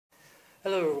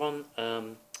Hello everyone.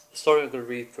 The story I'm going to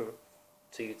read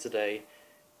to you today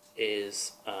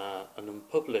is an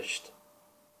unpublished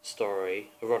story,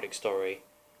 erotic story,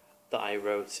 that I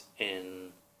wrote in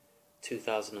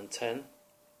 2010.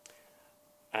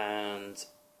 And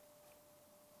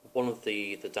one of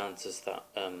the dancers that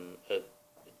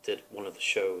did one of the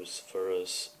shows for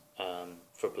us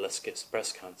for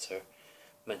breast cancer,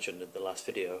 mentioned in the last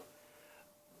video,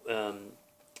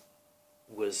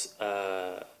 was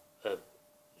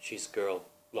she's a girl,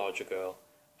 larger girl,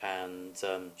 and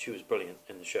she was brilliant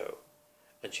in the show.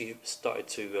 And she started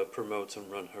to promote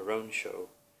and run her own show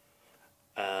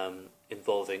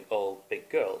involving all big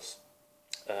girls.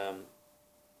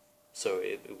 So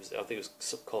it was, I think it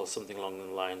was called something along the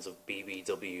lines of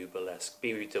BBW burlesque.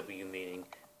 BBW meaning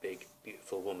big,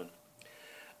 beautiful woman.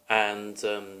 And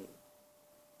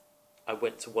I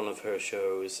went to one of her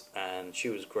shows, and she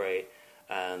was great,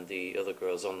 and the other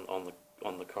girls on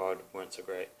the card weren't so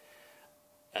great.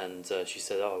 And she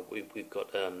said, "Oh, we've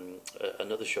got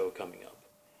another show coming up,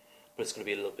 but it's going to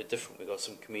be a little bit different. We've got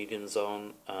some comedians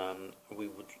on. We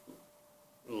would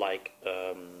like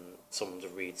someone to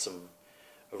read some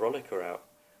erotica out.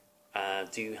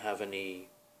 Do you have any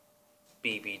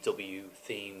BBW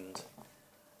themed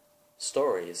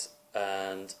stories?"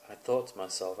 And I thought to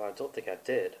myself, I don't think I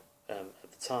did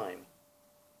at the time.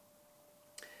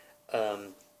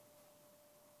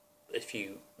 If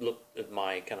you look at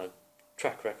my kind of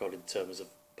track record in terms of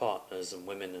partners and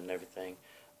women and everything,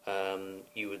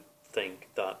 you would think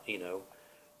that,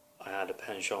 I had a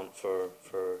penchant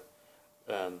for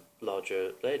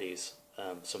larger ladies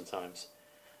sometimes.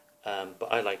 But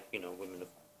I like, women of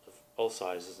all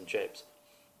sizes and shapes.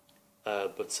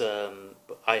 But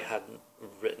I hadn't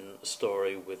written a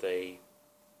story with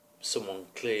someone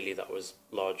clearly that was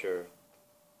larger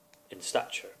in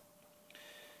stature.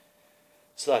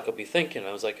 So that got me thinking.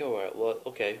 I was like, oh, right, well,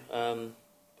 okay.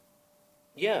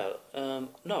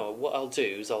 No, what I'll do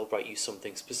is I'll write you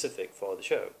something specific for the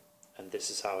show. And this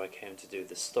is how I came to do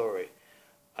this story.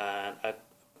 And I've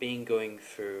been going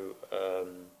through a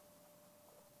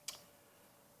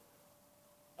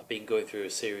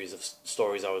series of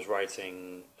stories I was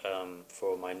writing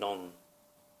for my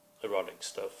non-erotic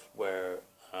stuff, where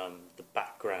the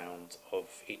background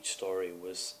of each story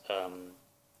was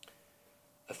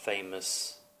a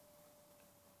famous,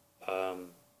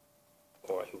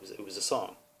 or it was a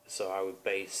song. So I would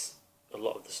base a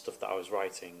lot of the stuff that I was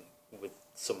writing with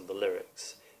some of the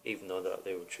lyrics, even though that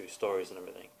they were true stories and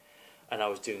everything. And I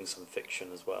was doing some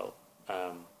fiction as well,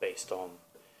 based on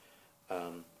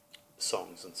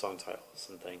songs and song titles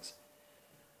and things.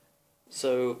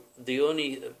 So the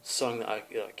only song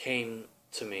that came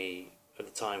to me at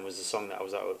the time was the song that I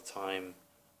was out at the time,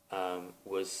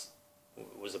 was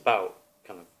about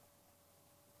kind of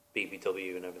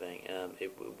BBW and everything.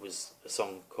 It was a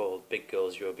song called "Big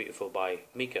Girls, You're Beautiful" by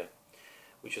Mika,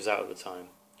 which was out at the time.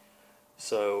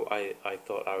 So I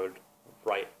thought I would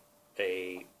write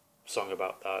a song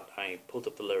about that. I pulled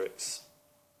up the lyrics,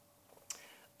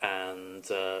 and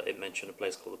it mentioned a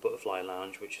place called the Butterfly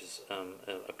Lounge, which is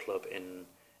a club in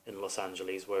Los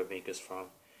Angeles, where Mika's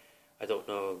from. I don't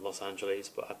know Los Angeles,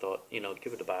 but I thought,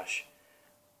 give it a bash.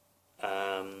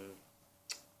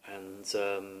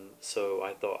 So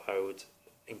I thought I would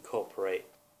incorporate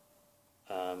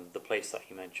the place that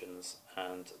he mentions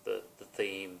and the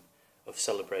theme of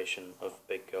celebration of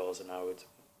big girls, and I would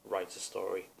write a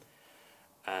story.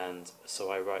 And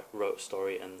so I wrote a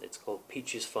story, and it's called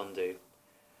Peaches Fondue,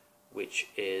 which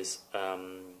is the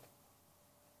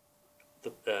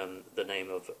name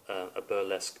of a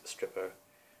burlesque stripper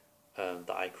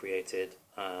that I created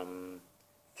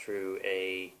through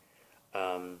a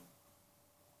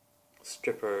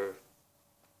stripper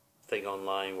thing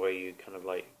online, where you kind of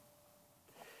like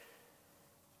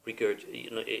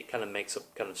it kind of makes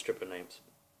up kind of stripper names.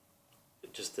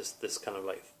 Just this kind of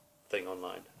like thing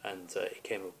online, and it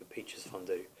came up with Peaches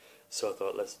Fondue. So I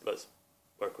thought, let's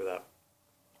work with that.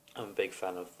 I'm a big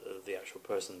fan of the actual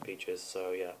person, Peaches.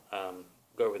 So yeah,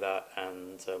 go with that.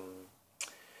 And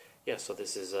so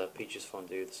this is Peaches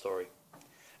Fondue, the story.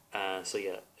 So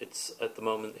yeah, it's at the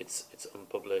moment it's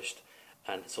unpublished,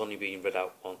 and it's only been read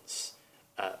out once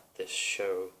at this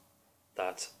show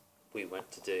that we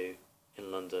went to do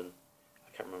in London.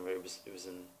 I can't remember, it was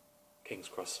in King's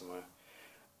Cross somewhere,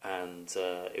 and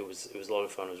it was a lot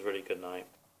of fun. It was a really good night,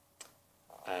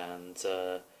 and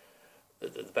the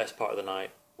best part of the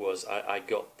night was I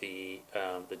got the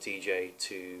DJ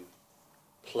to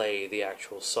play the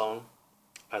actual song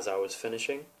as I was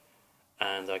finishing,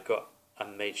 and I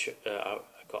made sure I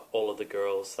got all of the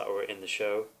girls that were in the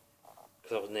show,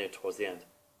 because I was near towards the end.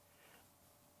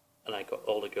 and I got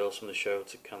all the girls from the show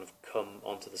to kind of come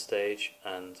onto the stage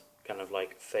and kind of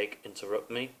like fake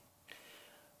interrupt me,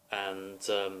 and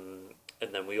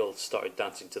then we all started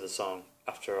dancing to the song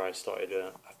after I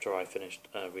finished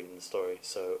reading the story.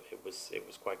 So it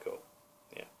was quite cool.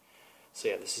 Yeah. So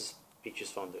yeah, this is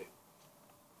Peaches Fondue.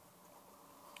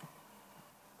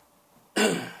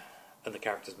 And the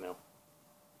character's mail.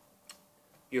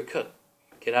 "You're cut.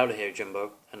 Get out of here,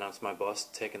 Jimbo," announced my boss,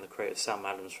 taking the crate of Sam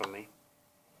Adams from me.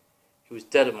 He was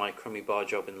dead at my crummy bar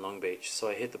job in Long Beach, so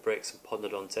I hit the brakes and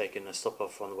pondered on taking a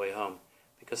stop-off on the way home,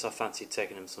 because I fancied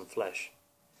taking him some flesh.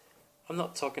 I'm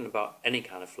not talking about any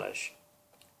kind of flesh.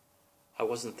 I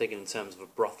wasn't thinking in terms of a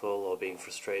brothel or being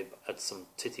frustrated at some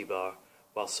titty bar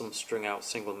while some strung-out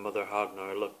single mother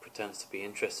hardener look pretends to be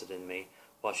interested in me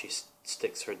while she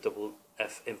sticks her double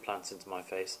F implants into my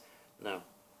face. No.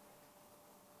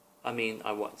 I mean,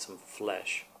 I want some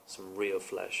flesh, some real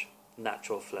flesh,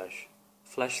 natural flesh,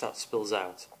 flesh that spills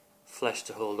out, flesh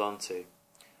to hold on to,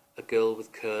 a girl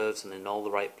with curves and in all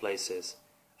the right places,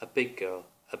 a big girl,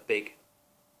 a big,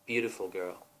 beautiful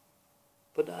girl.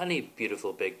 But not any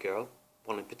beautiful big girl,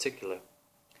 one in particular.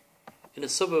 In a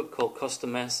suburb called Costa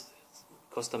Mesa,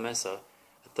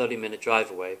 a 30-minute drive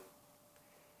away.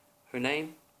 Her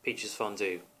name? Peaches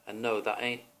Fondue, and no, that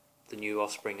ain't the new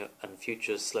offspring and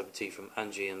future celebrity from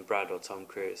Angie and Brad or Tom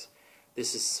Cruise.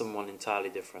 This is someone entirely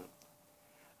different.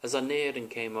 As I neared and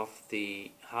came off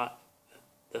the highway,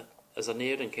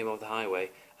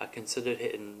 I considered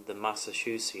hitting the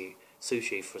Masa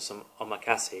sushi for some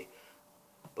omakase,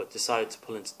 but decided to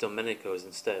pull into Domenico's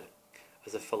instead,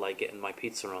 as I felt like getting my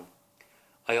pizza on.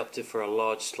 I opted for a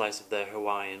large slice of their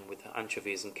Hawaiian with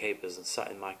anchovies and capers and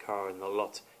sat in my car in the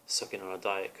lot, sucking on a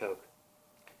Diet Coke.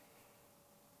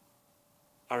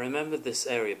 I remember this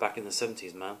area back in the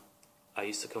 70s, man. I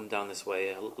used to come down this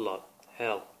way a lot.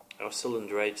 Hell, I was still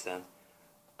underage then,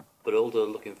 but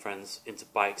older-looking friends into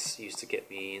bikes used to get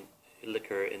me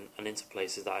liquor and into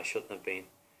places that I shouldn't have been.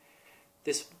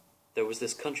 There was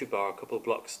this country bar a couple of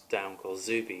blocks down called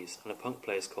Zuby's, and a punk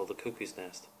place called the Cuckoo's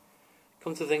Nest.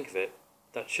 Come to think of it,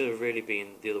 that should have really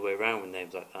been the other way around with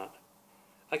names like that.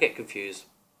 I get confused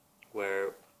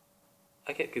where,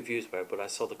 but I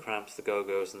saw the Cramps, the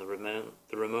Go-Go's, and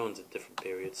the Ramones at different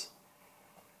periods.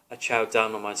 I chowed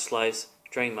down on my slice,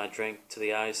 drained my drink to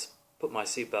the ice, put my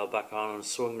seatbelt back on, and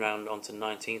swung round onto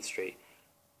 19th Street,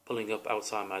 pulling up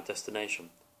outside my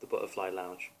destination, the Butterfly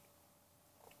Lounge.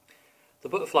 The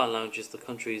Butterfly Lounge is the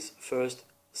country's first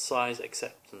size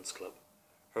acceptance club,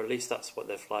 or at least that's what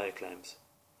their flyer claims.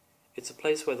 It's a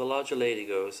place where the larger lady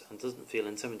goes and doesn't feel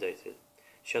intimidated.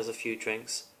 She has a few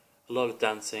drinks, a lot of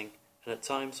dancing, and at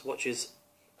times watches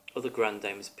other grand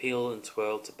dames peel and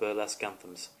twirl to burlesque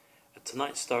anthems. And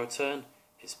tonight's star turn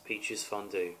is Peaches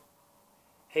Fondue.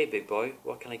 "Hey, big boy,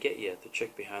 what can I get you?" the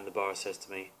chick behind the bar says to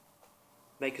me.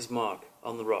 "Maker's Mark,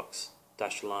 on the rocks,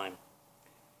 dash lime."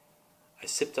 I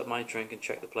sipped up my drink and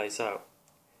checked the place out.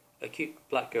 A cute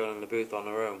black girl in the booth on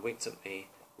her own winked at me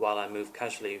while I moved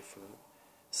casually from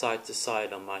side to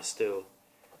side on my stool.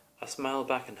 I smiled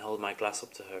back and held my glass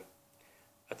up to her.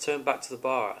 I turned back to the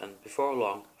bar, and before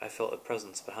long I felt a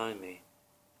presence behind me.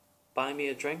 "Buy me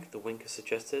a drink," the winker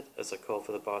suggested as I called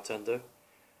for the bartender.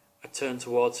 I turned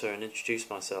towards her and introduced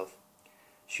myself.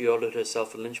 She ordered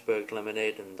herself a Lynchburg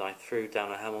lemonade, and I threw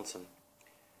down a Hamilton.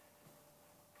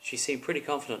 She seemed pretty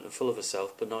confident and full of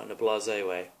herself, but not in a blasé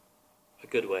way. A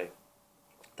good way.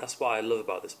 That's what I love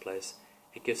about this place.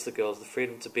 It gives the girls the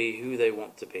freedom to be who they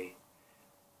want to be.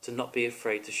 To not be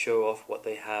afraid to show off what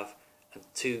they have, and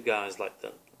two guys like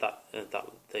that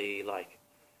they like.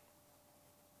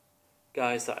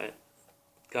 Guys they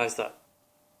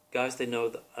know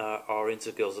that are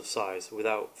into girls of size,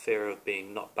 without fear of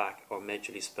being knocked back or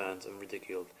majorly spurned and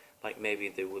ridiculed, like maybe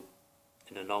they would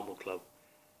in a normal club.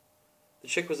 The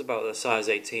chick was about a size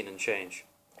 18 and change.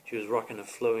 She was rocking a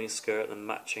flowing skirt and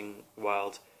matching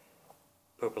wild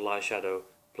purple eyeshadow,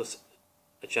 plus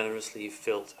a generously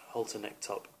filled halter neck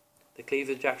top. The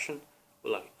cleavage action?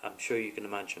 Well, I'm sure you can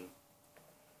imagine.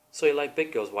 "So you like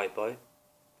big girls, white boy?"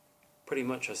 "Pretty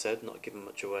much," I said, not giving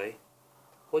much away.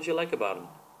 "What do you like about 'em?"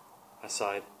 I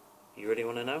sighed. "You really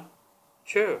want to know?"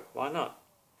 "Sure, why not?"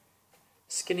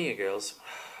 "Skinnier girls,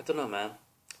 I don't know, man.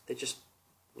 They just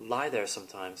lie there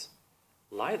sometimes."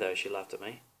 "Lie there?" she laughed at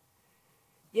me.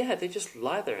 "Yeah, they just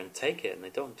lie there and take it, and they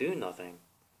don't do nothing.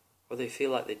 Or they feel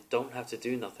like they don't have to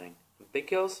do nothing. And big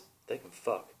girls, they can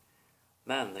fuck.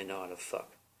 Man, they know how to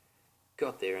fuck.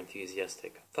 God, they're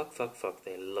enthusiastic. Fuck, fuck, fuck,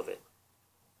 they love it.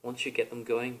 Once you get them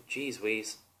going, geez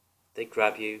wheeze. They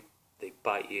grab you, they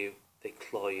bite you, they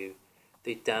claw you,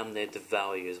 they damn near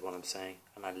devour you is what I'm saying,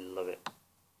 and I love it."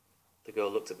 The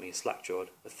girl looked at me, slack-jawed,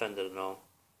 offended and all.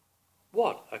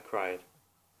 "What?" I cried.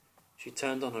 She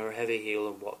turned on her heavy heel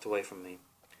and walked away from me.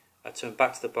 I turned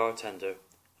back to the bartender,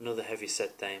 another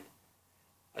heavy-set dame.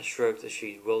 I shrugged as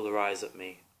she rolled her eyes at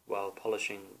me while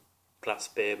polishing glass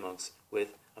beer mugs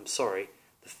with, I'm sorry,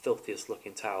 the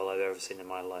filthiest-looking towel I've ever seen in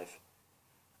my life.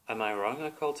 "Am I wrong?"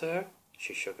 I called to her.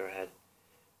 She shook her head.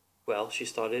 "Well," she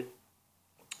started,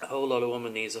 "a whole lot of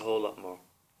woman needs a whole lot more."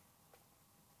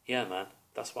 "Yeah, man,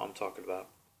 that's what I'm talking about.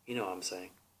 You know what I'm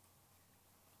saying."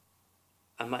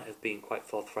 I might have been quite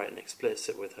forthright and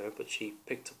explicit with her, but she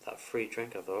picked up that free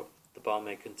drink, I thought. The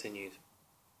barmaid continued.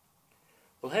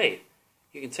 "Well, hey,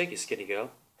 you can take your skinny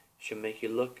girl. She'll make you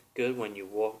look good when you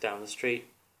walk down the street.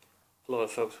 A lot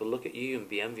of folks will look at you and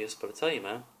be envious, but I tell you,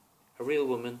 man, a real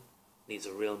woman needs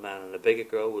a real man, and a bigger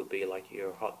girl would be like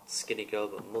your hot, skinny girl,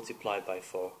 but multiplied by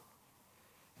 4.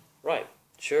 "Right,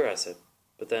 sure," I said,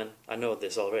 "but then I know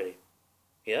this already."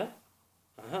 "Yeah?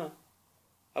 Uh-huh.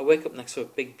 I wake up next to a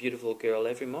big, beautiful girl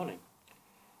every morning."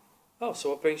 "Oh, so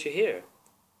what brings you here?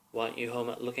 Why aren't you home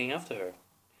looking after her?"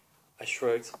 I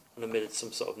shrugged and emitted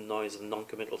some sort of noise of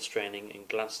non-committal straining and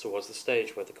glanced towards the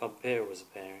stage where the compere was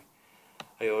appearing.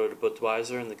 I ordered a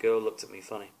Budweiser and the girl looked at me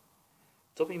funny.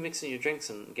 "Don't be mixing your drinks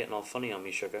and getting all funny on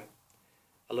me, sugar."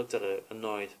 I looked at her,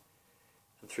 annoyed,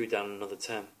 and threw down another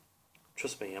 10.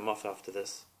 "Trust me, I'm off after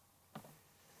this."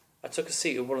 I took a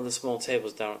seat at one of the small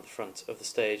tables down at the front of the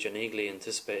stage and eagerly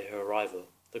anticipated her arrival.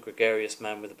 The gregarious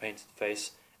man with the painted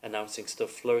face announcing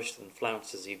stuff flourished and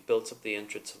flounced as he built up the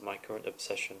entrance of my current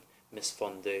obsession, Miss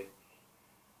Fondue.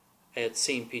 I had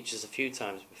seen Peaches a few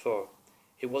times before.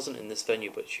 It wasn't in this venue,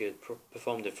 but she had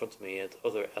performed in front of me at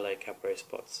other LA cabaret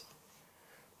spots.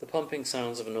 The pumping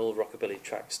sounds of an old rockabilly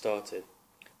track started.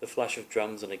 The flash of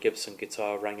drums and a Gibson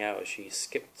guitar rang out as she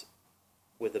skipped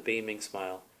with a beaming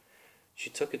smile. She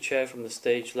took a chair from the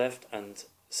stage left and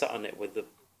sat on it with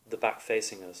the back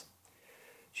facing us.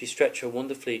 She stretched her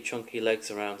wonderfully chunky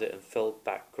legs around it and fell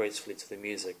back gracefully to the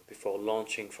music before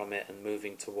launching from it and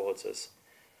moving towards us.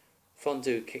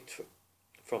 Fondue kicked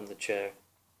the chair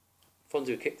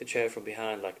from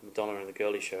behind like Madonna in the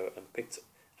Girly Show and picked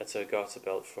at her garter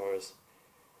belt for us.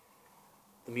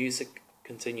 The music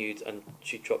continued and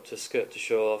she dropped her skirt to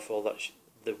show off all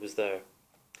that was there.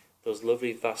 Those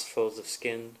lovely vast folds of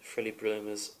skin, frilly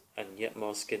bloomers, and yet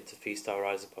more skin to feast our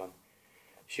eyes upon.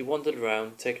 She wandered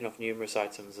around, taking off numerous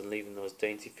items and leaving those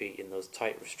dainty feet in those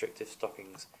tight, restrictive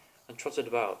stockings, and trotted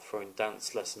about, throwing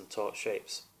dance lesson taught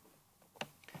shapes.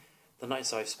 The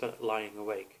nights I've spent lying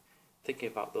awake, thinking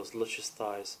about those luscious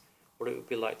thighs, what it would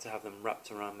be like to have them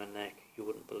wrapped around my neck, you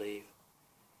wouldn't believe.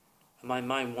 And my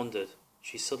mind wandered.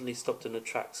 She suddenly stopped in her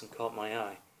tracks and caught my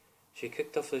eye. She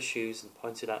kicked off her shoes and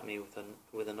pointed at me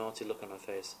with a naughty look on her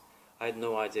face. I had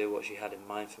no idea what she had in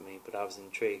mind for me, but I was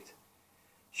intrigued.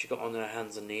 She got on her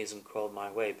hands and knees and crawled my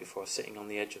way before sitting on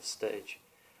the edge of the stage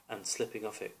and slipping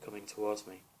off it, coming towards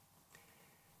me.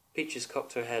 Peaches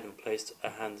cocked her head and placed a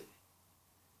hand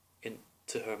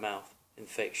into her mouth in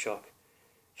fake shock.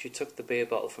 She took the beer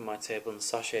bottle from my table and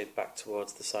sashayed back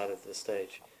towards the side of the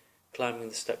stage, climbing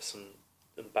the steps and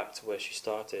back to where she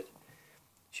started.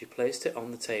 She placed it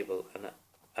on the table and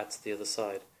at the other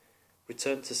side,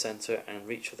 returned to centre and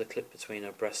reached for the clip between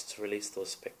her breasts to release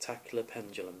those spectacular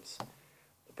pendulums.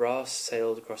 The brass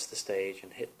sailed across the stage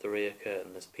and hit the rear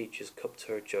curtain as Peaches cupped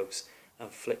her jugs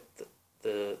and flicked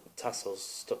the tassels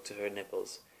stuck to her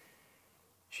nipples.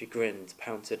 She grinned,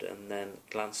 pouted, and then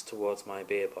glanced towards my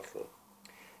beer bottle.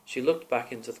 She looked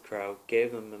back into the crowd,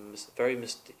 gave them a very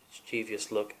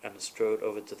mischievous look, and strode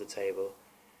over to the table.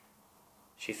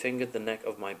 She fingered the neck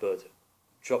of my bud,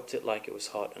 dropped it like it was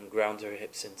hot, and ground her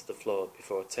hips into the floor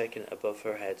before taking it above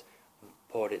her head and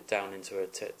poured it down into her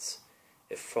tits.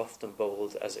 It frothed and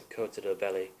bubbled as it coated her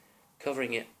belly,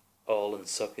 covering it all and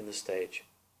soaking the stage.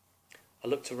 I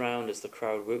looked around as the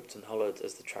crowd whooped and hollered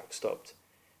as the track stopped.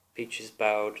 Peaches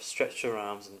bowed, stretched her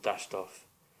arms, and dashed off.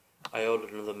 I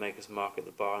ordered another Maker's Mark at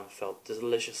the bar and felt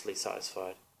deliciously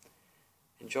satisfied.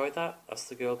 "Enjoyed that?" asked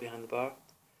the girl behind the bar.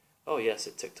 "Oh yes,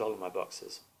 it ticked all of my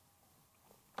boxes."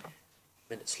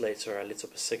 Minutes later I lit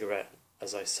up a cigarette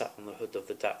as I sat on the hood of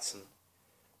the Datsun.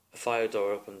 A fire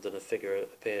door opened and a figure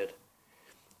appeared.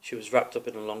 She was wrapped up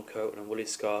in a long coat and a woolly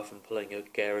scarf and pulling a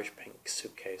garish pink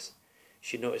suitcase.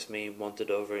 She noticed me and wandered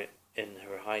over in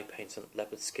her high-painted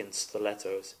leopard-skin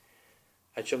stilettos.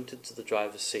 I jumped into the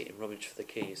driver's seat and rummaged for the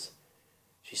keys.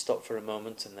 She stopped for a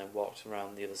moment and then walked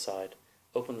around the other side,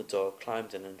 opened the door,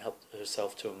 climbed in and helped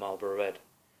herself to a Marlboro Red.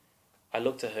 I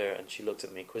looked at her and she looked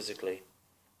at me quizzically.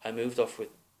 I moved off with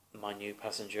my new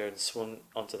passenger and swung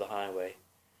onto the highway.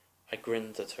 I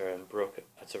grinned at her and broke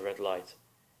at a red light.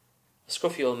 A A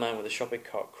scruffy old man with a shopping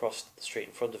cart crossed the street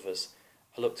in front of us.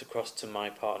 I looked across to my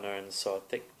partner and saw a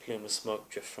thick plume of smoke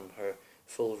drift from her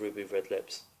full ruby red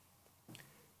lips.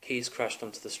 Keys crashed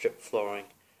onto the stripped flooring,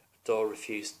 a door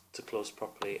refused to close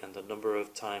properly, and a number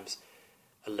of times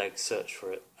a leg searched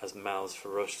for it as mouths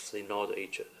ferociously gnawed at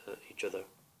each other.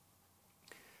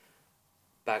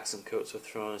 Bags and coats were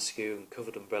thrown askew and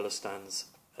covered umbrella stands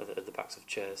at the backs of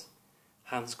chairs.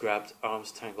 Hands grabbed,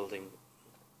 arms tangled in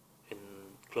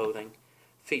clothing.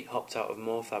 Feet hopped out of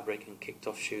more fabric and kicked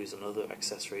off shoes and other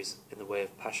accessories in the way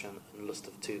of passion and lust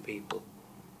of two people.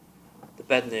 The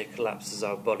bed near collapsed as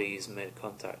our bodies made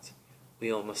contact.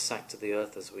 We almost sank to the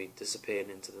earth as we disappeared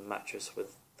into the mattress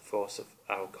with the force of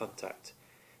our contact,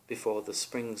 before the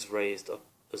springs raised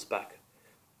us back.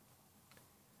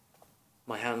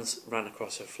 My hands ran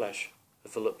across her flesh. A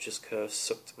voluptuous curve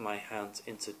sucked my hand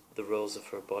into the rolls of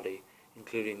her body,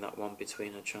 including that one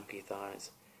between her chunky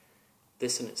thighs.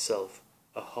 This in itself,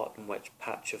 a hot and wet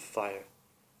patch of fire,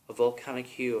 a volcanic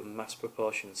hue of mass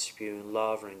proportions spewing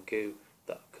lava and goo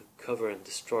that could cover and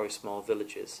destroy small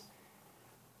villages.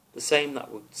 The same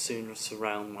that would soon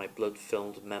surround my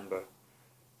blood-filled member.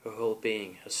 Her whole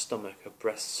being, her stomach, her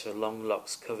breasts, her long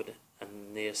locks covered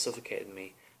and near suffocated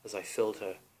me as I filled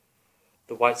her.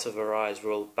 The whites of her eyes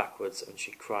rolled backwards and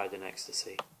she cried in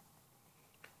ecstasy.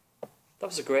 "That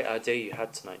was a great idea you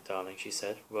had tonight, darling," she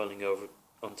said, rolling over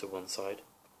onto one side.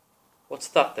 "What's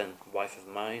that then, wife of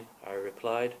mine?" I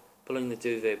replied, pulling the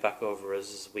duvet back over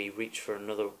us as we reached for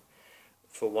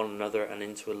one another and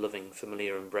into a loving,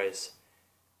 familiar embrace.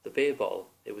 "The beer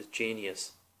bottle. It was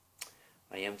genius."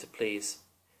 "I am to please.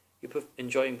 You're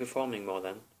enjoying performing more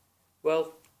then?"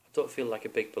 "Well, I don't feel like a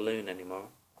big balloon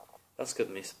anymore." "That's good,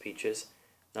 Miss Peaches.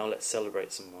 Now let's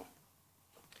celebrate some more."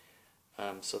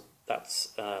 So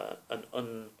that's an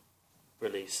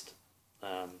unreleased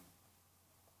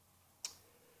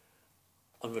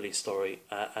story,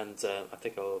 and I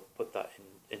think I'll put that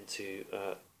into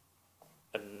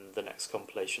the next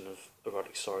compilation of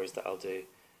erotic stories that I'll do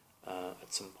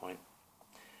at some point.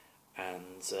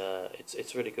 And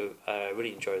it's really good. I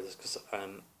really enjoyed this because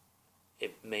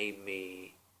it made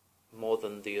me, more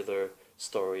than the other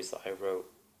stories that I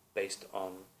wrote based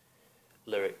on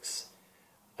lyrics,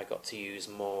 I got to use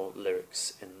more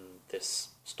lyrics in this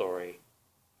story.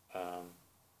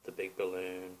 The big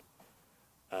balloon,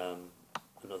 and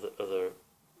other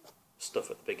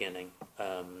stuff at the beginning.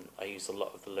 I used a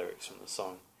lot of the lyrics from the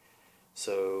song.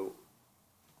 So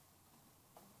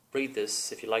read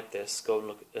this if you like this. Go and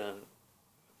look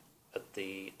at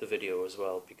the video as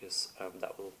well, because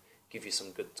that will give you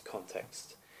some good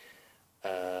context.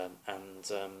 Yeah,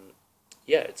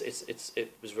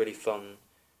 it was really fun,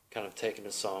 kind of taking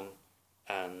a song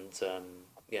and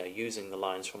using the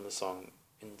lines from the song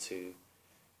into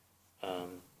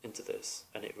this,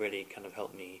 and it really kind of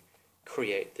helped me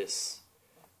create this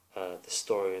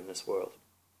story in this world.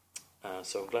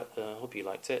 So I'm glad. Hope you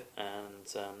liked it,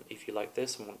 and if you like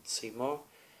this and want to see more,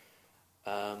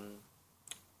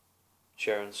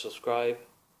 share and subscribe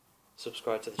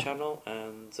to the channel,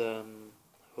 and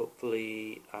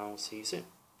hopefully I'll see you soon.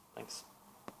 Thanks.